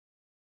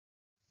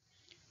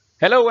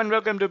Hello and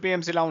welcome to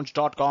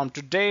PMCLounge.com.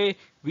 Today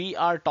we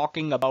are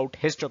talking about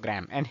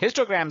histogram, and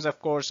histograms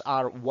of course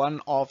are one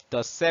of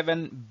the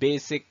 7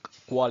 basic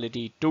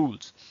quality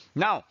tools.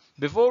 Now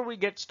before we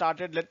get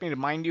started, let me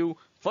remind you,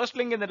 first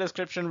link in the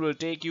description will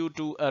take you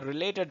to a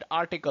related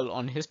article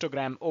on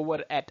histogram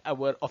over at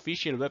our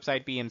official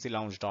website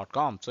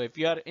PMCLounge.com. So if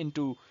you are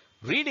into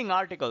reading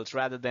articles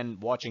rather than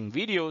watching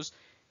videos,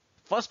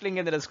 first link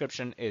in the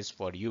description is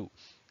for you.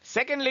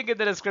 Second link in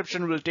the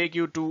description will take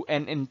you to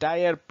an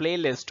entire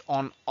playlist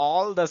on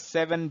all the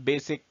 7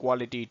 basic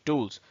quality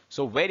tools.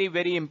 So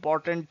very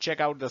important, check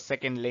out the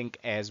second link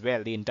as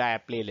well, the entire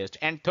playlist.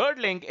 And third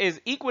link is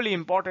equally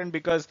important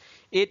because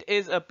it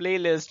is a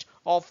playlist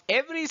of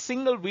every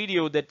single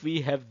video that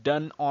we have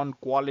done on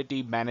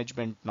quality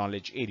management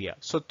knowledge area.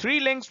 So 3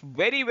 links,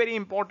 very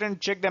important,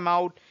 check them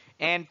out.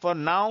 And for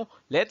now,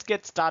 let's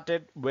get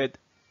started with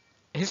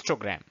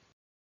histogram.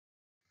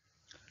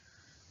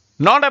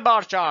 Not a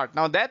bar chart.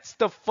 Now that's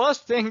the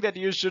first thing that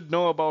you should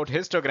know about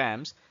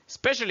histograms,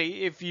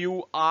 especially if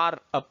you are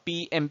a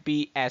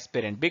PMP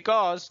aspirant,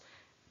 because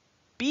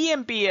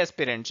PMP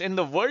aspirants, in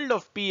the world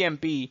of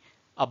PMP,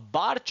 a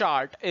bar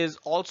chart is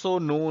also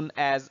known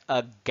as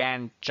a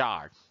Gantt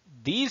chart.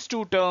 These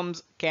two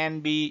terms can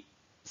be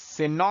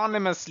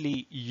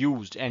synonymously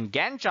used, and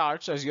Gantt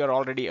charts, as you are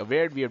already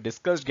aware, we have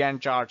discussed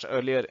Gantt charts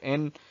earlier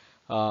in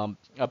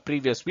a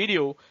previous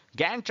video.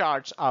 Gantt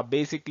charts are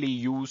basically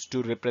used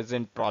to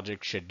represent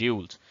project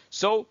schedules.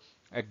 So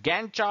a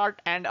Gantt chart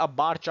and a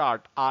bar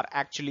chart are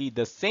actually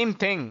the same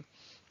thing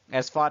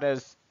as far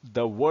as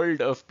the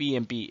world of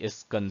PMP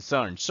is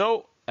concerned.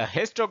 So a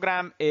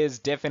histogram is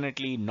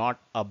definitely not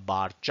a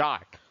bar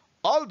chart,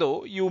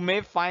 although you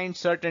may find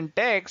certain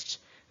texts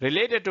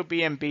related to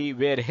PMP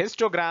where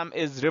histogram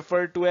is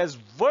referred to as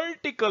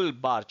vertical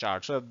bar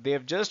chart. So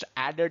they've just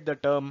added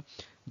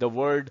the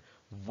word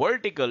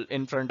vertical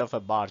in front of a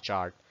bar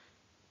chart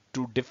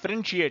to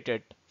differentiate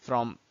it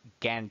from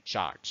Gantt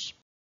charts.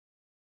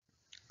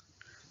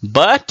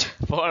 But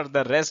for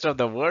the rest of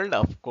the world,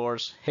 of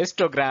course,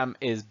 histogram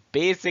is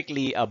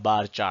basically a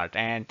bar chart,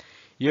 and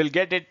you'll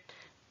get it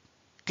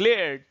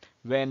cleared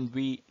when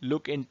we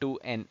look into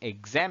an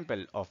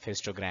example of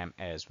histogram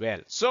as well.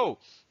 So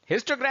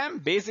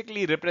histogram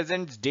basically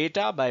represents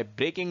data by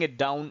breaking it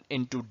down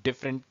into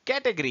different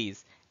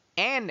categories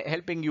and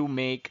helping you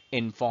make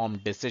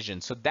informed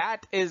decisions. So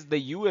that is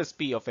the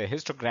USP of a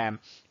histogram.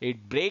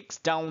 It breaks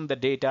down the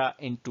data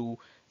into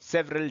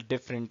several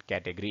different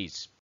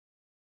categories.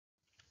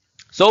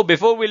 So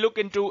before we look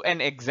into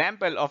an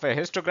example of a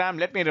histogram,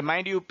 let me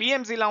remind you,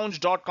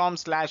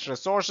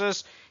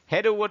 pmclounge.com/resources.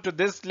 Head over to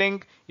this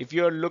link if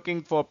you're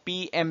looking for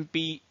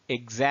PMP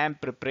exam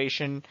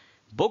preparation,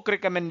 book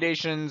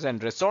recommendations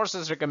and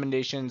resources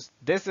recommendations.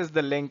 This is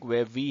the link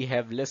where we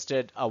have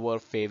listed our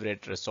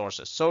favorite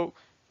resources. So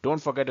don't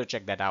forget to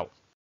check that out.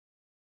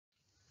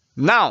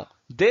 Now,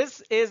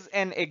 this is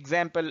an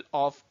example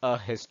of a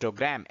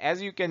histogram.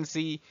 As you can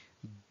see,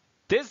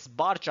 this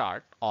bar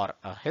chart or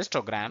a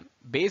histogram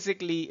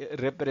basically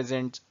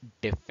represents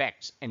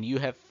defects, and you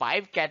have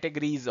 5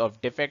 categories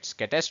of defects: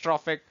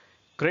 catastrophic,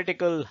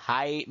 critical,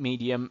 high,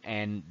 medium,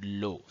 and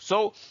low.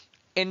 So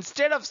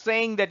instead of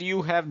saying that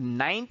you have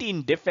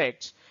 19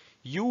 defects,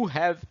 you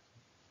have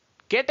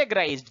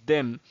categorized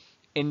them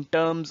in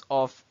terms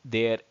of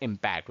their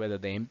impact, whether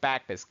the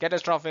impact is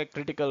catastrophic,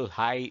 critical,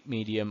 high,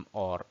 medium,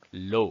 or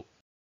low.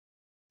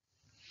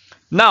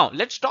 Now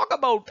let's talk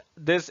about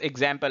this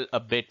example a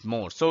bit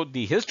more. So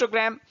the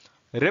histogram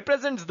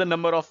represents the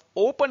number of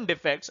open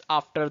defects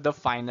after the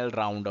final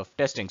round of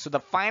testing. So the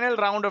final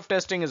round of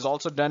testing is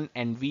also done,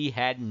 and we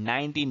had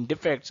 19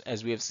 defects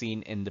as we have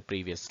seen in the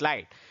previous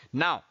slide.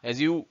 Now, as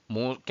you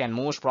can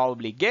most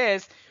probably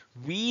guess,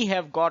 we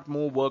have got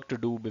more work to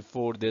do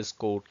before this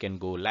code can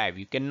go live.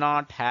 You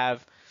cannot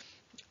have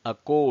a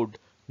code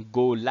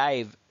go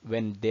live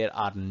when there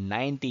are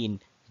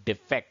 19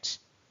 defects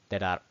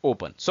that are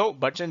open. So,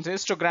 but since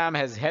histogram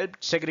has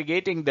helped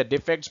segregating the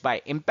defects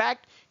by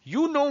impact,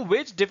 you know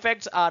which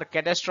defects are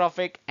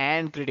catastrophic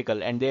and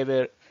critical, and there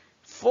were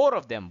 4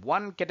 of them,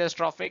 1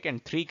 catastrophic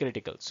and 3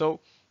 critical. So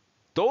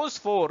those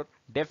 4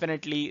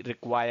 definitely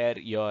require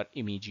your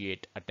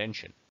immediate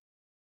attention.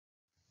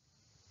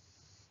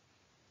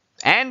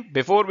 And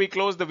before we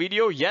close the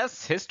video,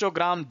 yes,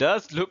 histogram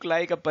does look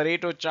like a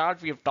Pareto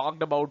chart. We have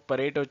talked about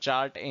Pareto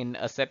chart in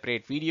a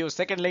separate video.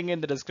 Second link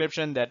in the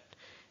description that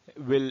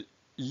will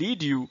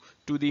lead you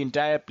to the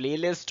entire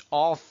playlist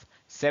of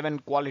 7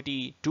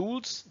 quality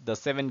tools, the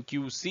 7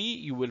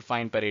 QC. You will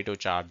find Pareto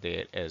chart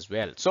there as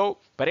well. So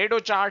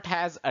Pareto chart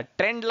has a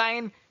trend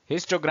line.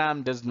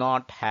 Histogram does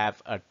not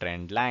have a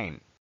trend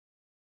line.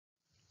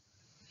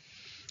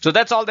 So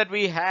that's all that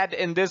we had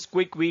in this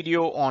quick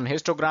video on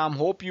histogram.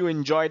 Hope you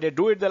enjoyed it.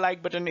 Do hit the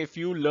like button if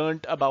you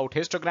learned about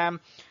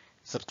histogram.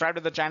 Subscribe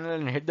to the channel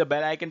and hit the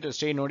bell icon to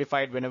stay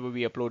notified whenever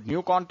we upload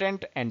new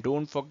content. And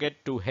don't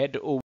forget to head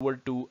over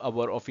to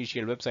our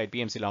official website,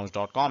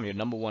 pmclounge.com, your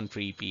 #1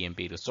 free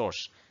PMP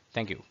resource.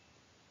 Thank you.